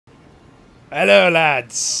Hello,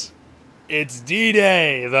 lads. It's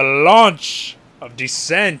D-Day, the launch of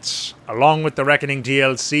Descent, along with the Reckoning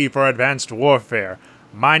DLC for Advanced Warfare.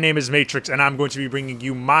 My name is Matrix, and I'm going to be bringing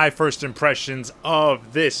you my first impressions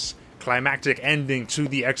of this climactic ending to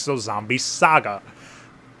the Exo-Zombie saga.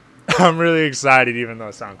 I'm really excited, even though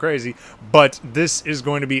it sounds crazy, but this is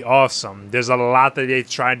going to be awesome. There's a lot that they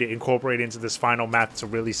tried to incorporate into this final map to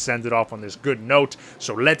really send it off on this good note,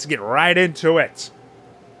 so let's get right into it.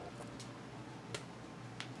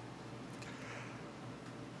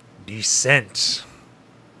 Descent.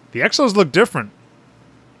 The Exos look different.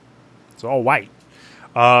 It's all white.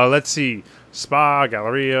 Let's see. Spa,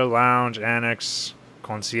 Galleria, Lounge, Annex,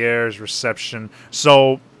 Concierge, Reception.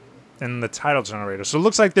 So, in the title generator. So it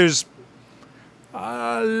looks like there's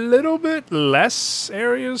a little bit less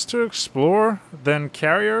areas to explore than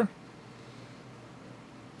Carrier.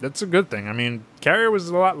 That's a good thing. I mean, Carrier was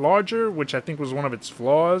a lot larger, which I think was one of its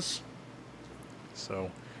flaws.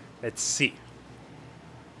 So, let's see.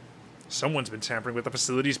 Someone's been tampering with the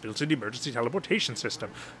facility's built-in emergency teleportation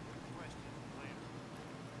system.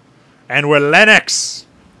 And we're Lennox!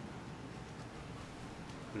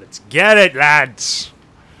 Let's get it, lads!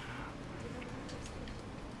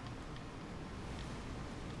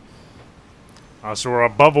 Oh, so we're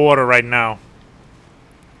above water right now.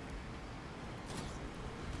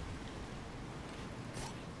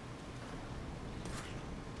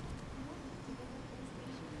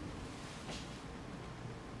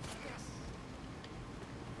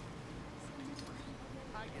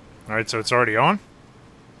 Alright, so it's already on?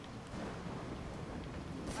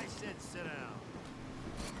 I said sit down.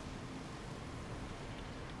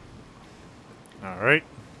 Alright.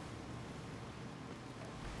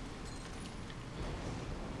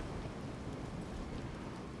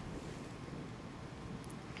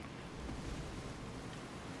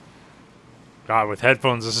 God, with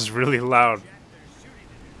headphones, this is really loud.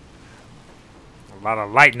 A lot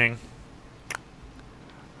of lightning.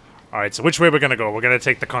 Alright, so which way we're going to go? We're going to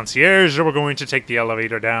take the concierge, or we're going to take the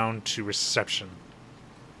elevator down to reception?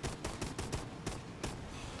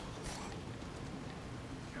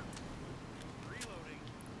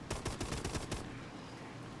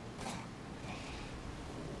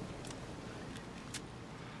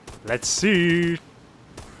 Let's see.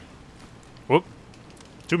 Whoop.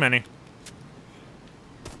 Too many.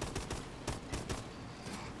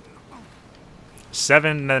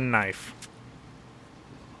 Seven, then knife.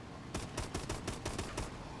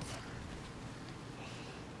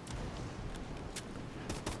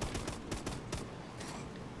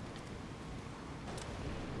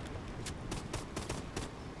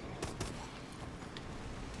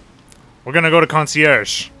 We're gonna go to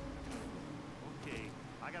concierge. Okay,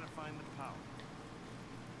 I gotta find the power.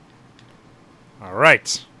 All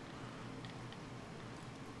right.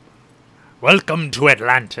 Welcome to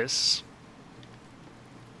Atlantis.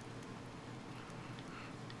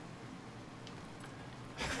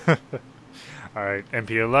 All right, MP11.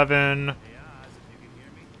 Hey, Oz, if you can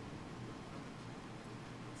hear me.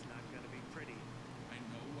 It's not gonna be pretty. I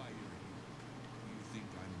know why you're here. You think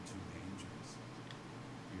I'm too dangerous.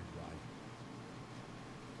 You're right.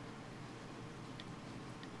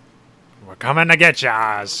 We're coming to get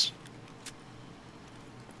ya, Oz.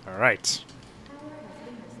 All right.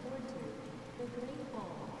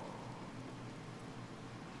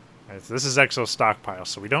 Alright, so this is Exo stockpile,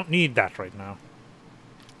 so we don't need that right now.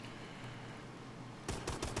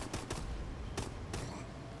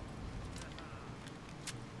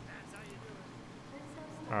 That's how you do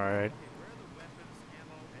it. All right. Okay, where are the weapons,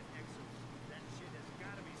 ammo, and exos? That shit has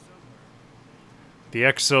gotta be somewhere. The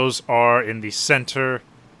Exos are in the center,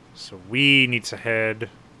 so we need to head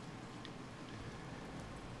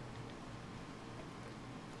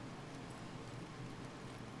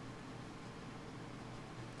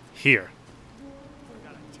here. I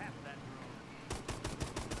gotta tap that drone.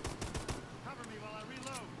 Cover me while I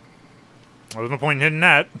reload. Well, there's no point in hitting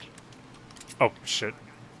that. Oh, shit.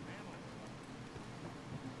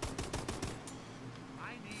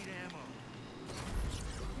 I need ammo.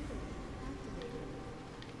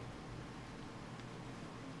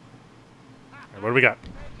 Alright, what do we got?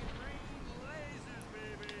 Make it rain lasers,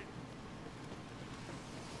 baby.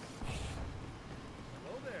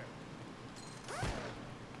 Hello there.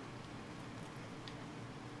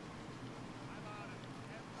 I'm out of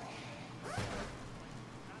ammo.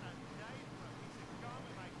 Got a knife or a piece of gum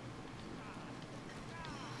in my...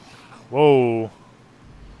 Whoa.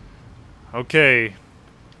 Okay.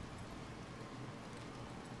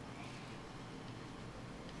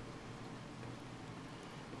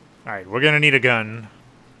 Alright, we're gonna need a gun.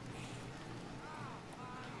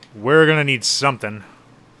 We're gonna need something.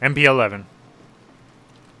 MP11.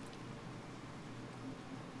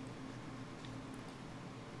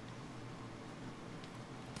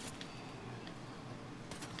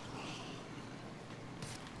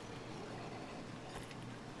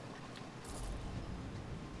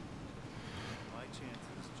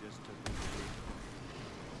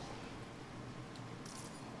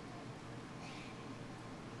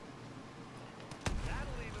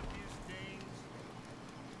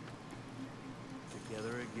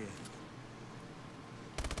 together again.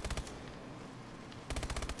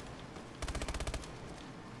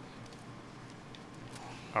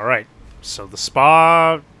 Alright, so the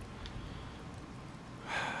spa...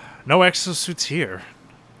 No exosuits here.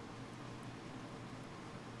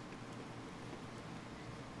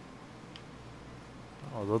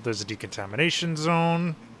 Although there's a decontamination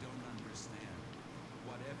zone. You don't understand.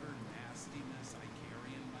 Whatever nastiness I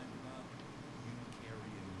carry in my blood, you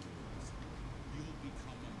carry in yours. You'll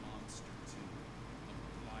become a monster too. A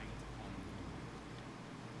blight on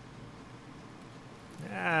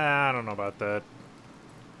the world. I don't know about that.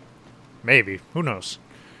 Maybe. Who knows?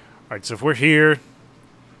 Alright, so if we're here,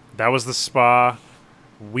 that was the spa.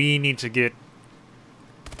 We need to get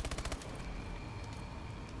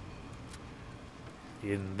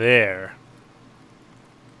in there.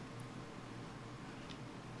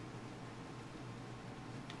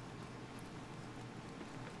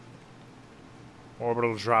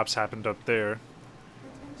 Orbital drops happened up there.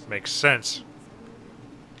 Makes sense.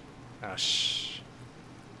 Ah, shh.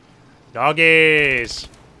 Doggies!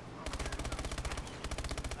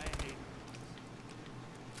 I hate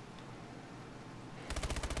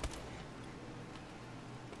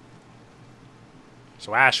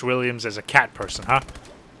So Ash Williams is a cat person, huh?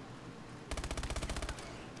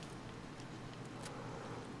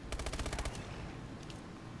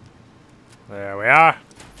 There we are.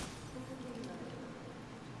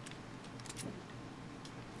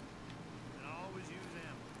 and always use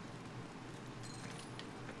ammo.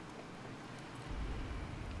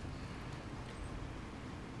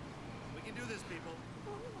 We can do this, people.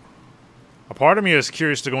 A part of me is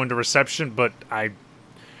curious to go into reception, but I...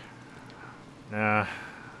 Nah.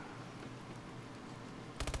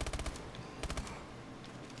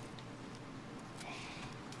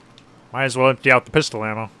 Might as well empty out the pistol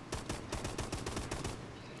ammo.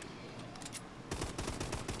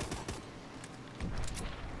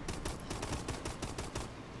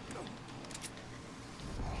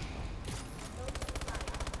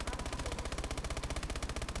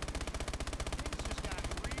 Things just got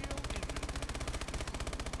real interesting.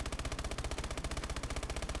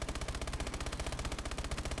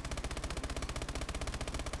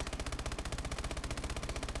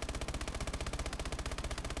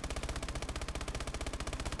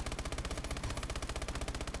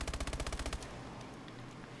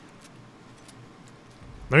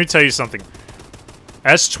 Let me tell you something.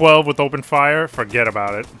 S12 with open fire, forget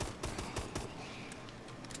about it.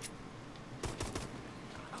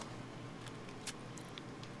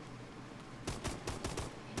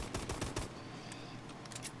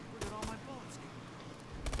 Where did all my bullets go?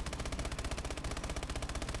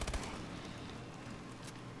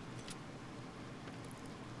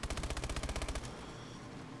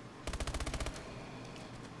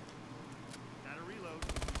 Gotta reload.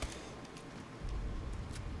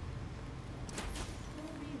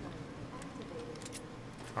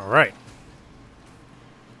 All right.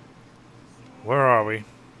 Where are we?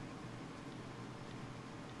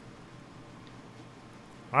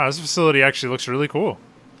 Wow, this facility actually looks really cool.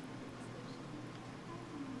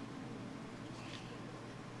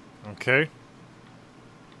 Okay.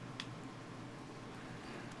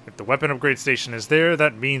 If the weapon upgrade station is there,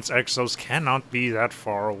 that means Exos cannot be that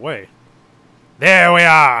far away. There we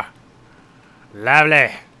are!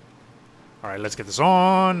 Lovely. Alright, let's get this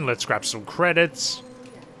on. Let's grab some credits.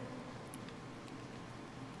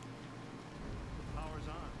 Power's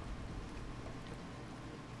on.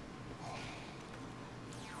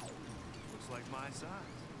 Looks like my size.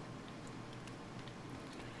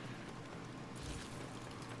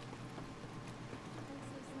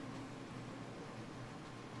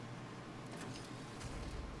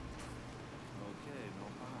 Okay, no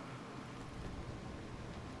power.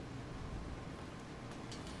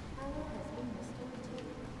 Power has been restored to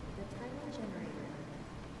the title generator.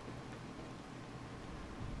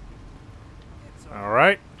 It's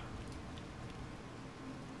Alright.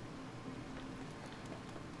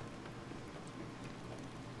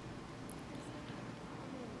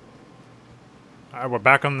 Alright, we're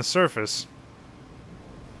back on the surface.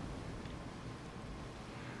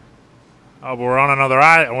 Oh, but we're on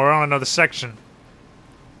another section.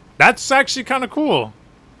 That's actually kind of cool.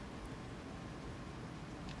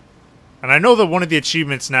 And I know that one of the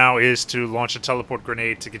achievements now is to launch a teleport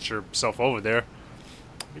grenade to get yourself over there.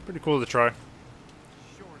 Be pretty cool to try.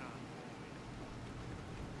 short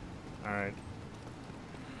on. Alright.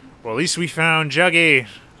 Well, at least we found Juggy.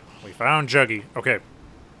 We found Juggy. Okay.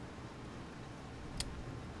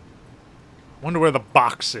 Wonder where the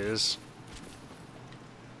box is.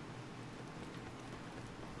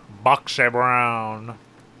 Boxy Brown.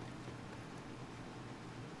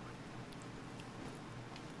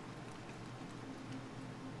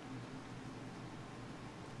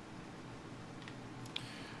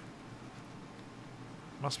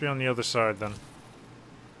 Must be on the other side then.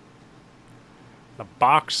 The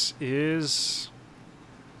box is...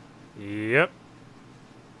 Yep.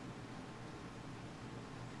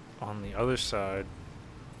 On the other side.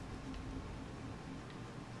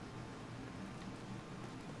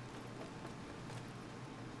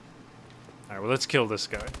 Alright, well, let's kill this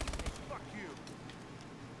guy. Fuck you.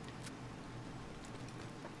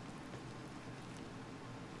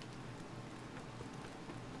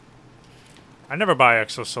 I never buy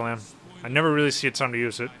Exo-Slam. I never really see a time to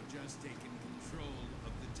use it. I've just taken control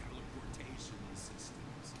of the teleportation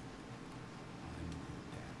systems. I'm your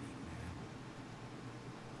daddy now.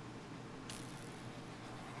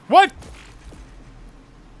 What?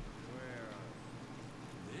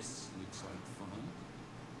 This looks like fun.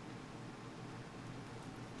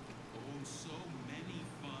 Oh, so many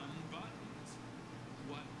fun buttons.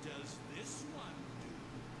 What does this one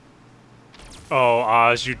do? Oh,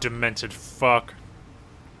 Oz, you demented fuck.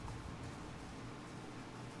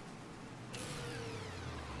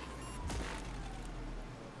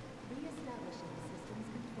 Re-establishing systems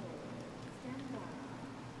control. Stand by.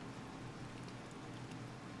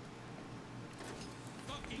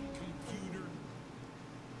 Fucking computer.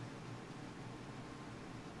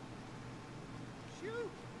 Shoot!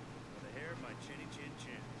 For the hair of my chinny chin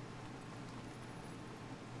chin.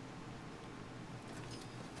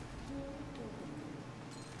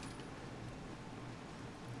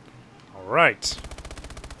 All right.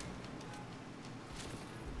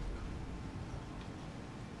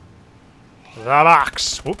 The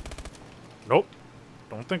box. Whoop. Nope.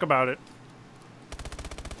 Don't think about it.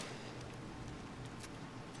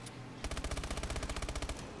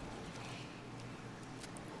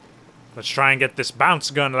 Let's try and get this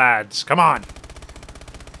bounce gun, lads. Come on.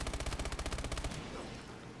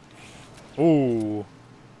 Ooh.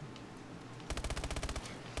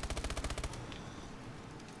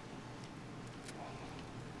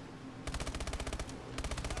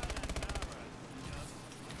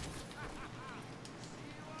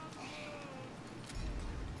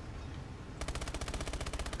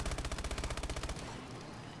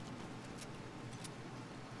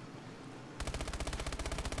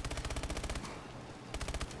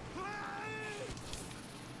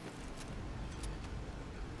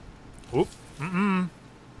 Oop. Mm-mm.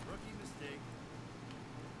 Rookie mistake.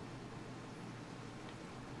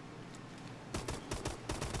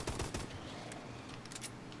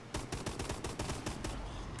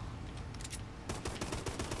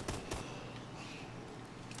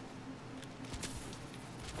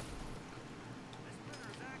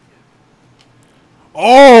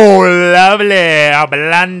 Oh, lovely. A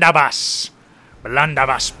blunderbuss.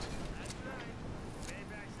 Blunderbuss.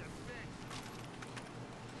 Payback's a bitch.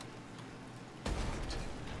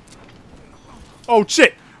 Oh,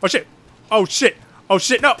 shit. Oh, shit. Oh, shit. Oh,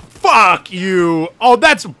 shit. No. Fuck you. Oh,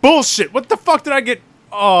 that's bullshit. What the fuck did I get?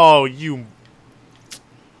 Oh, you.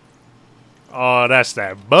 Oh, that's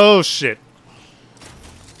that bullshit.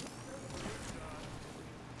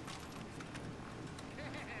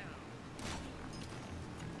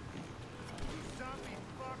 Zombie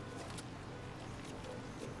fuck.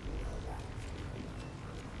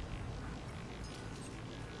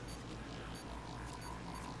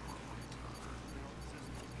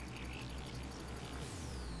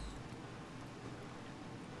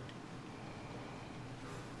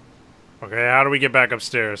 Okay, how do we get back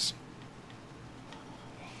upstairs?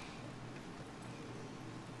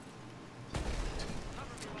 Cover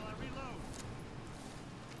me while I reload.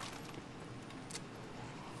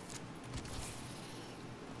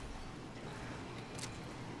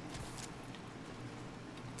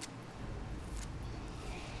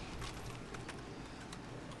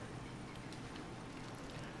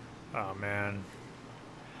 Oh, man.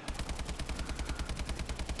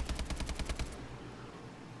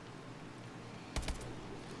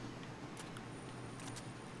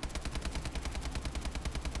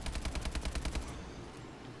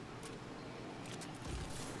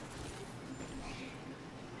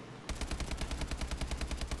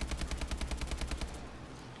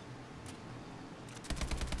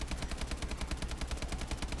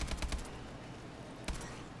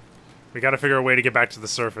 We gotta figure a way to get back to the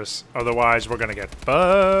surface. Otherwise, we're gonna get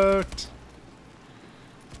fucked.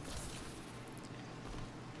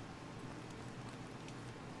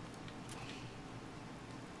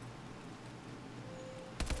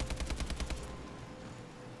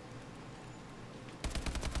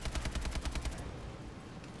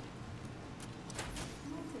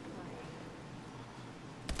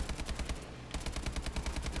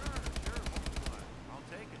 Sure, multiply. I'll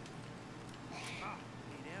take it. Ah,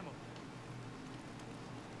 need ammo.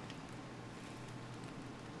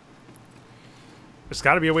 There's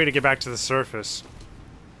got to be a way to get back to the surface.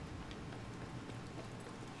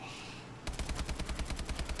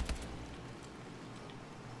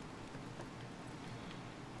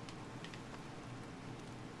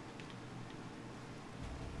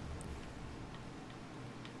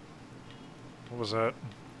 What was that?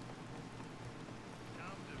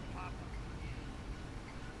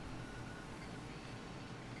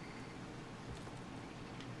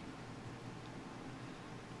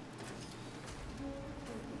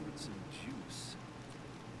 Some juice.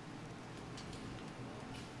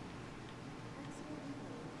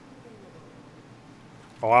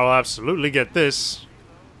 Oh, I'll absolutely get this.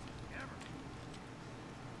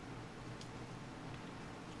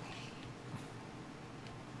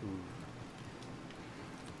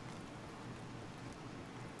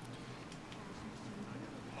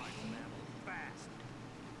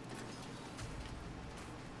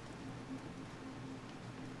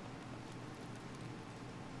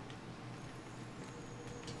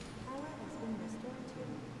 Power has been restored to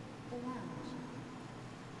the lounge.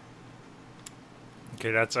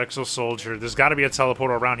 Okay, that's Exo-Soldier. There's got to be a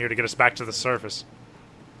teleporter around here to get us back to the surface.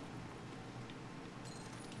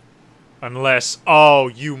 Unless... Oh,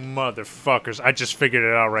 you motherfuckers. I just figured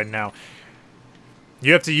it out right now.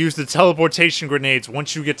 You have to use the teleportation grenades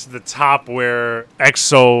once you get to the top where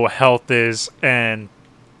Exo health is, and...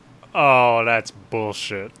 Oh, that's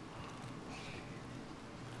bullshit.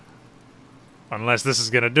 Unless this is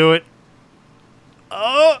gonna do it.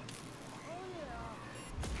 Oh!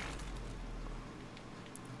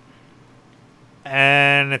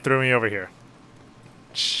 And it threw me over here.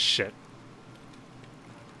 Shit.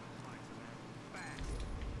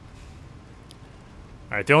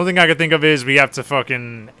 Alright, the only thing I can think of is we have to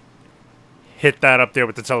fucking hit that up there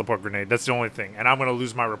with the teleport grenade. That's the only thing. And I'm gonna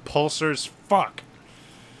lose my repulsors. Fuck.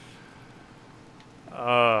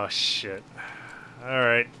 Oh, shit.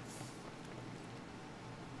 Alright.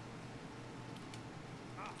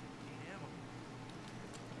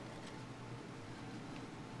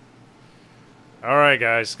 Alright,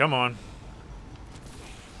 guys. Come on.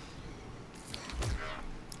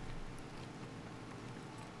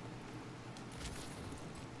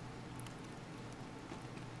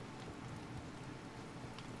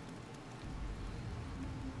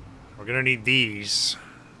 We're gonna need these.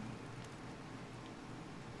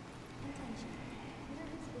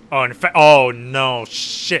 Oh, in fact, oh no,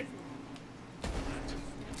 shit.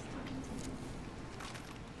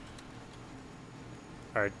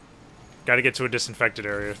 Alright. Gotta get to a disinfected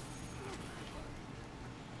area.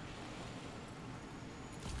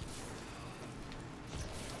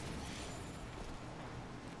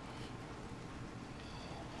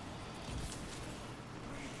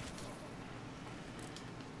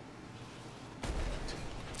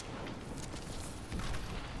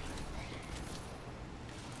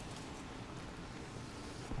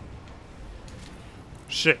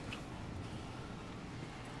 Shit.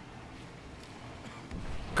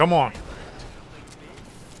 Come on.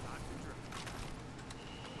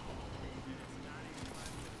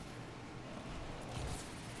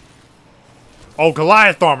 Oh,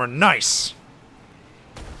 Goliath armor. Nice.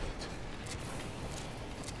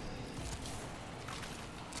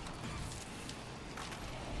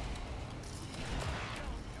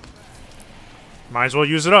 Might as well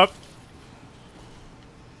use it up.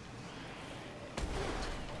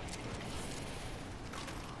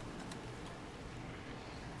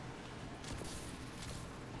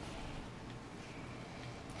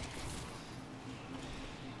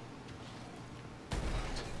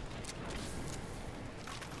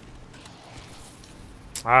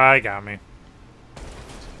 I got me.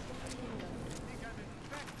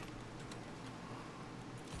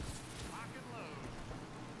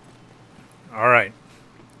 All right.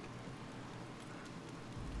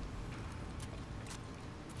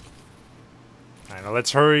 All right, now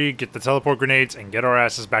let's hurry, get the teleport grenades, and get our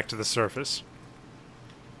asses back to the surface.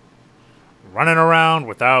 Running around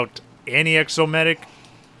without any exomedic.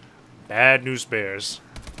 Bad news bears.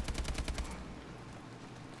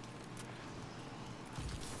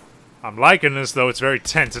 I'm liking this, though. It's very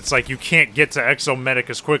tense. It's like you can't get to exomedic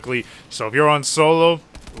as quickly. So if you're on solo,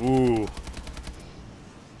 ooh.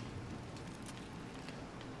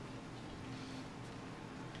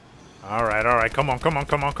 Alright, alright. Come on, come on,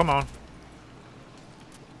 come on, come on.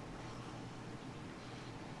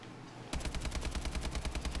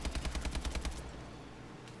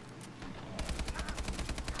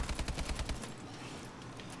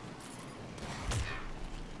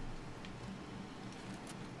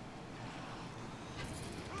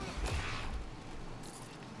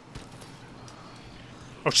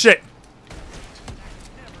 Oh shit!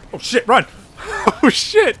 Oh shit, run! Oh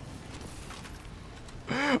shit!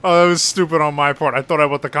 Oh, that was stupid on my part. I thought I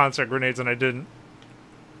bought the contact grenades and I didn't.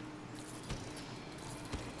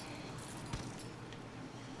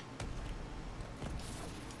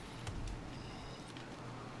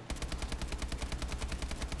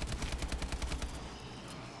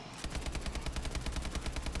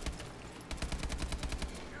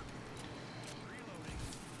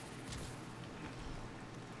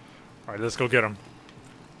 Alright, let's go get him.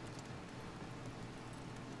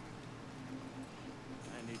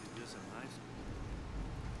 I need to do some high school.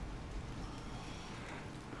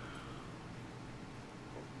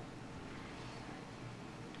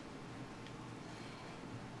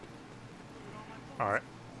 Alright.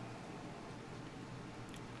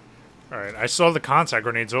 Alright, I saw the contact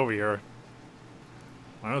grenades over here.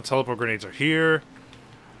 I know teleport grenades are here.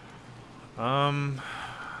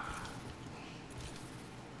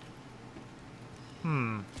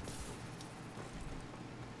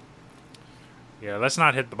 Yeah, let's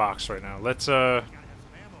not hit the box right now. Let's, Gotta have some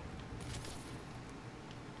ammo.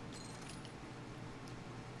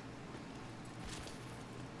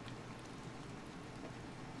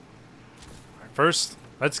 First,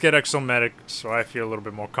 let's get Exo-Medic so I feel a little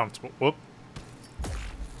bit more comfortable. Whoop. Later.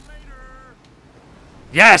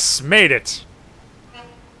 Yes! Made it! Some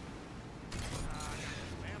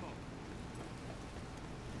ammo.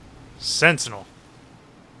 Sentinel.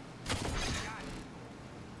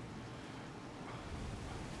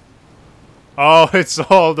 Oh, it's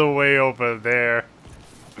all the way over there.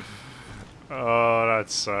 Oh,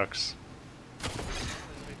 that sucks. This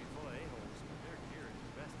may be full of a-holes, but their gear is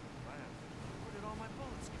the best in class. Where did all my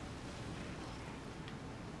bullets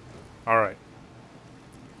go? Alright.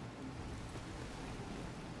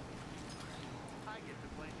 I get to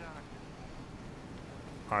play doctor.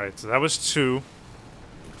 Alright, so that was 2.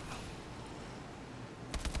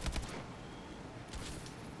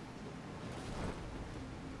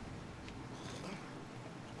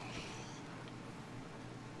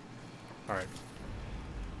 Alright.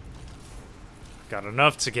 Got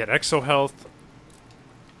enough to get Exo Health.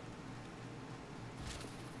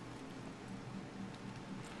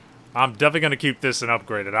 I'm definitely going to keep this and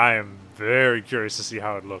upgrade it. I am very curious to see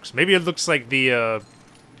how it looks. Maybe it looks like the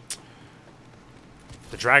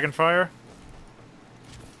Dragonfire.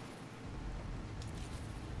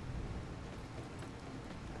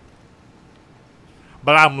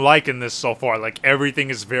 But I'm liking this so far. Like, everything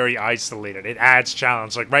is very isolated. It adds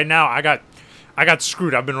challenge. Like, right now, I got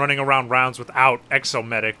screwed. I've been running around rounds without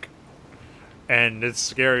Exo-Medic. And it's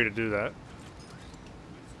scary to do that.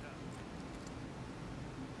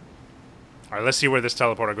 Alright, let's see where this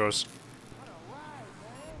teleporter goes.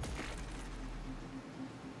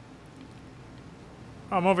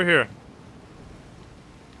 Oh, I'm over here.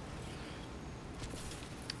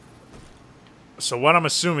 So what I'm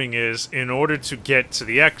assuming is, in order to get to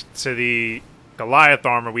the Goliath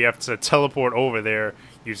armor, we have to teleport over there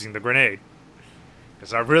using the grenade.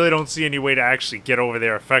 Because I really don't see any way to actually get over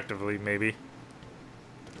there effectively, maybe.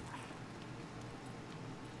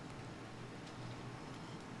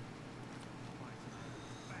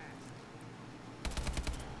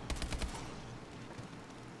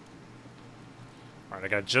 Alright, I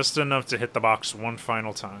got just enough to hit the box one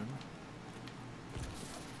final time.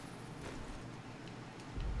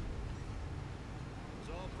 It's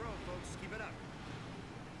all pro, folks. Keep it up.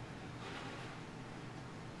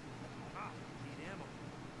 Ah, need ammo.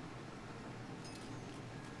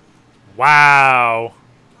 Wow!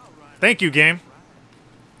 All right. Thank you, game.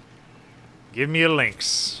 Give me a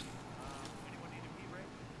Lynx. Anyone need a pee break?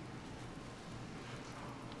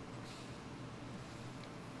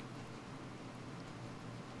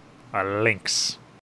 A Lynx.